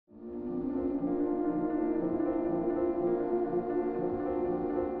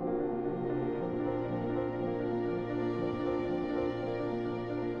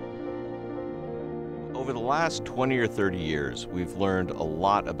Over the last 20 or 30 years, we've learned a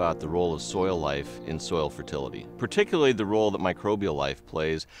lot about the role of soil life in soil fertility, particularly the role that microbial life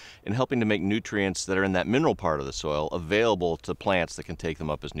plays in helping to make nutrients that are in that mineral part of the soil available to plants that can take them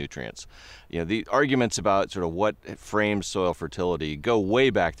up as nutrients. The arguments about sort of what frames soil fertility go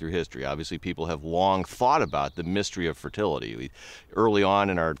way back through history. Obviously, people have long thought about the mystery of fertility. Early on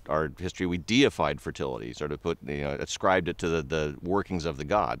in our history, we deified fertility, sort of ascribed it to the workings of the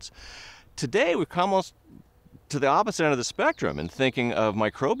gods. Today, we've come almost to the opposite end of the spectrum in thinking of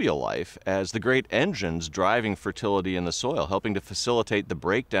microbial life as the great engines driving fertility in the soil, helping to facilitate the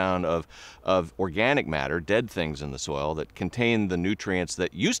breakdown of organic matter, dead things in the soil that contain the nutrients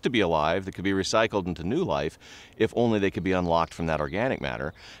that used to be alive, that could be recycled into new life, if only they could be unlocked from that organic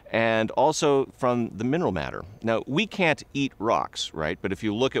matter, and also from the mineral matter. Now, we can't eat rocks, right? But if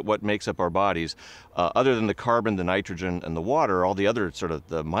you look at what makes up our bodies, other than the carbon, the nitrogen, and the water, all the other sort of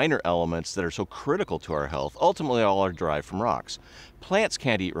the minor elements that are so critical to our health, ultimately all are derived from rocks. Plants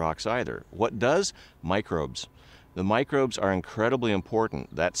can't eat rocks either. What does? Microbes. The microbes are incredibly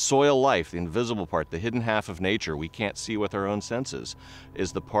important. That soil life, the invisible part, the hidden half of nature we can't see with our own senses,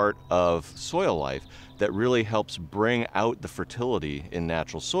 is the part of soil life that really helps bring out the fertility in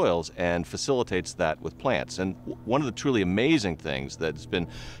natural soils and facilitates that with plants. And one of the truly amazing things that's been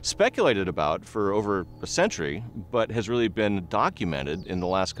speculated about for over a century, but has really been documented in the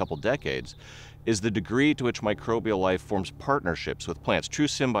last couple decades, is the degree to which microbial life forms partnerships with plants, true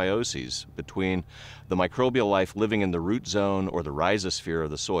symbioses between the microbial life living in the root zone or the rhizosphere of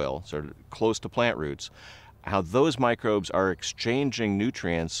the soil, sort of close to plant roots, how those microbes are exchanging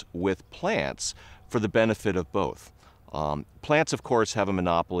nutrients with plants for the benefit of both. Plants, of course, have a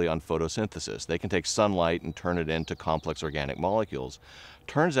monopoly on photosynthesis. They can take sunlight and turn it into complex organic molecules.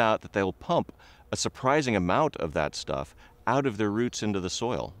 Turns out that they'll pump a surprising amount of that stuff out of their roots into the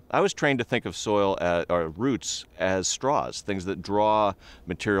soil. I was trained to think of roots as straws, things that draw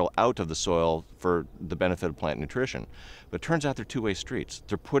material out of the soil for the benefit of plant nutrition. But it turns out they're two-way streets.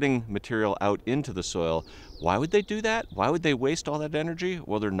 They're putting material out into the soil. Why would they do that? Why would they waste all that energy?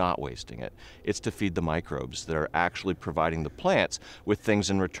 Well, they're not wasting it. It's to feed the microbes that are actually providing the plants with things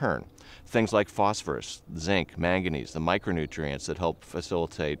in return. Things like phosphorus, zinc, manganese, the micronutrients that help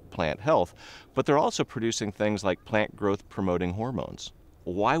facilitate plant health, but they're also producing things like plant growth promoting hormones.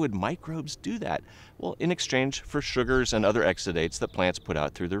 Why would microbes do that? Well, in exchange for sugars and other exudates that plants put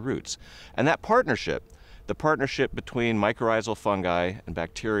out through their roots. And that partnership, the partnership between mycorrhizal fungi and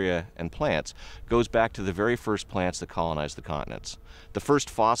bacteria and plants, goes back to the very first plants that colonized the continents. The first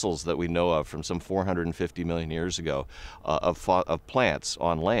fossils that we know of from some 450 million years ago of plants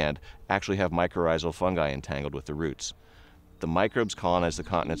on land actually have mycorrhizal fungi entangled with the roots. The microbes colonized the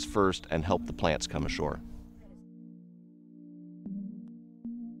continents first and helped the plants come ashore.